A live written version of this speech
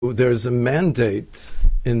you there's a mandate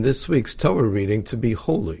in this week's Torah reading to be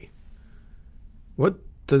holy. What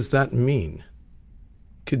does that mean?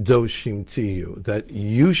 Kedoshim to you, that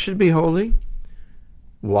you should be holy?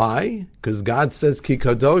 Why? Because God says, Ki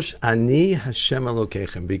kadosh ani Hashem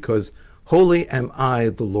Elokechem, because holy am I,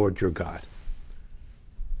 the Lord your God.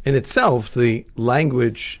 In itself, the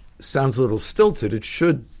language sounds a little stilted. It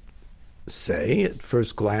should say, at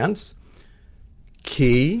first glance,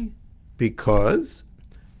 Ki, because,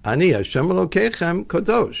 Ani Hashem Elokechem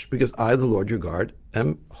kadosh, because I, the Lord your God,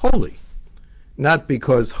 am holy. Not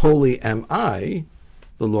because holy am I,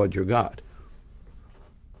 the Lord your God.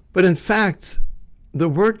 But in fact, the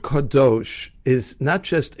word kadosh is not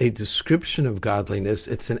just a description of godliness,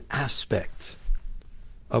 it's an aspect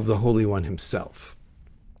of the Holy One himself.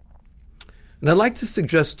 And I'd like to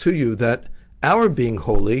suggest to you that our being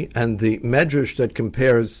holy, and the medrash that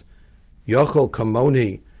compares Yochel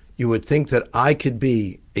Kamoni, you would think that I could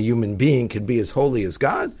be, a human being, could be as holy as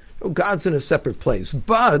God. No, God's in a separate place.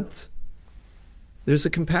 But there's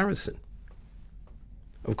a comparison.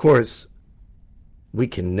 Of course, we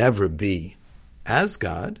can never be as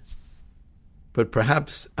God, but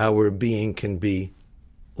perhaps our being can be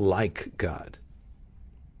like God.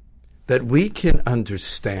 That we can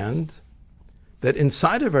understand that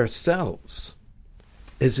inside of ourselves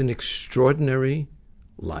is an extraordinary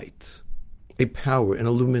light, a power, an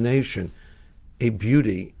illumination, a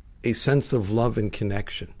beauty, a sense of love and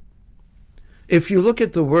connection. If you look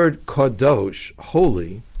at the word kadosh,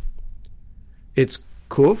 holy, it's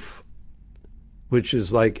kuf, which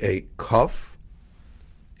is like a kaf.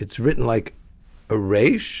 It's written like a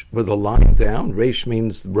resh with a line down. Resh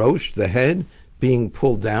means rosh, the head, being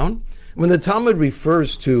pulled down. When the Talmud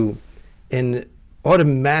refers to an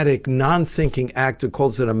automatic, non-thinking act, it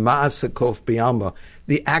calls it a ma'asa kof b'alma,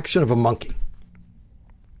 the action of a monkey.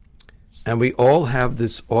 And we all have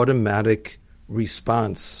this automatic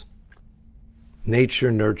response,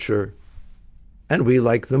 nature, nurture, and we,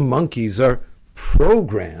 like the monkeys, are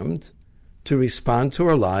programmed to respond to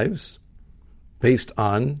our lives based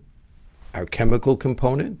on our chemical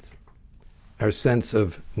component, our sense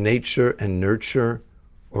of nature and nurture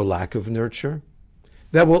or lack of nurture,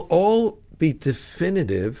 that will all be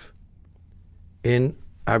definitive in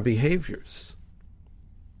our behaviors.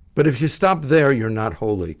 But if you stop there, you're not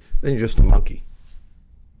holy. Then you're just a monkey.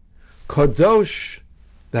 Kadosh,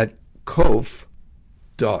 that kof,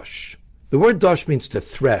 dosh. The word dosh means to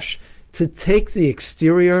thresh, to take the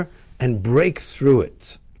exterior and break through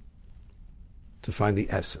it to find the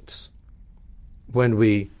essence. When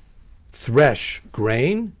we thresh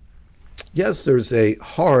grain, yes, there's a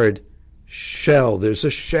hard shell, there's a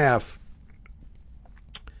chaff.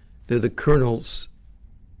 They're the kernels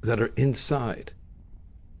that are inside.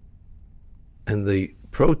 And the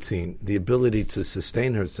protein, the ability to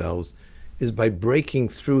sustain ourselves, is by breaking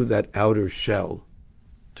through that outer shell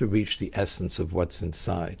to reach the essence of what's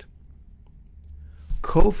inside.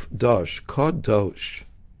 Kof dosh, kadosh,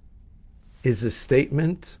 is a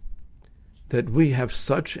statement that we have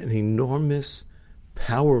such an enormous,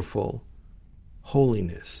 powerful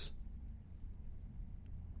holiness,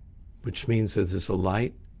 which means that there's a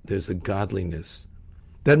light, there's a godliness,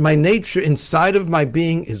 that my nature inside of my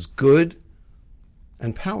being is good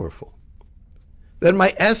and powerful, that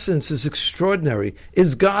my essence is extraordinary,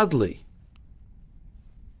 is godly.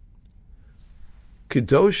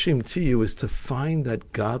 Kedoshim to you is to find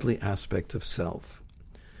that godly aspect of self.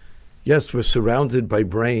 Yes, we're surrounded by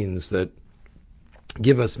brains that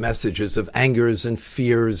give us messages of angers and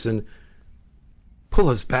fears and pull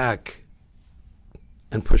us back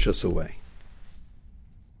and push us away.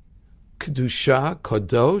 Kedusha,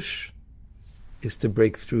 kadosh, is to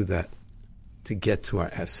break through that, to get to our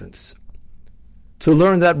essence. To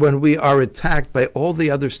learn that when we are attacked by all the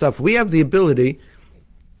other stuff, we have the ability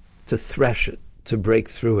to thresh it, to break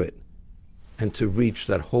through it, and to reach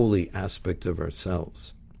that holy aspect of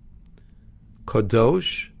ourselves.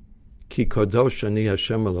 Kadosh, ki kadosh ani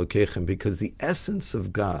Hashem Elokechem, because the essence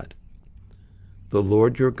of God, the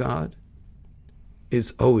Lord your God,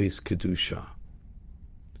 is always Kedusha.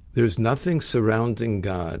 There's nothing surrounding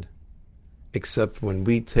God except when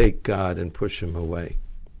we take God and push him away.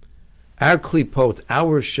 Our klipot,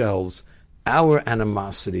 our shells, our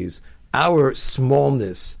animosities, our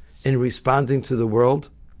smallness in responding to the world,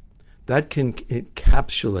 that can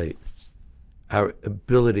encapsulate our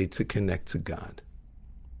ability to connect to God.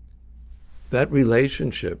 That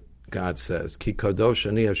relationship, God says, Ki kadosh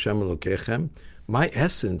ani Hashem Elokechem, my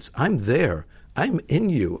essence, I'm there, I'm in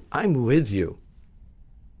you, I'm with you.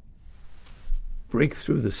 Break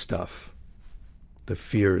through the stuff, the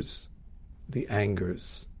fears, the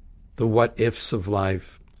angers, the what-ifs of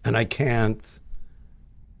life, And I can't,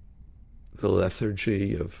 the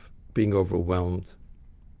lethargy of being overwhelmed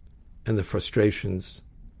and the frustrations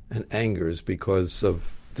and angers because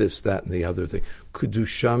of this, that, and the other thing.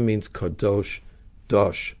 Kedoshim means kadosh,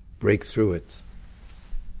 dosh, break through it.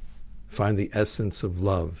 Find the essence of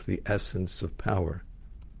love, the essence of power.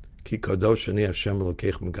 Ki kadosh ani Hashem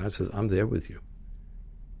Elokeichem. God says, I'm there with you.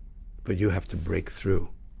 But you have to break through.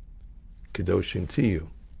 Kedoshim to you.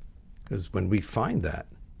 Because when we find that,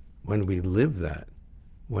 when we live that,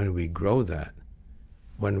 when we grow that,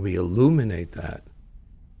 when we illuminate that,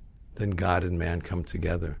 then God and man come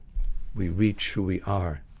together. We reach who we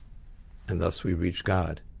are, and thus we reach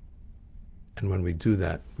God. And when we do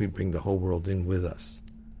that, we bring the whole world in with us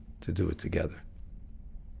to do it together.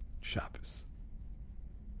 Shabbos.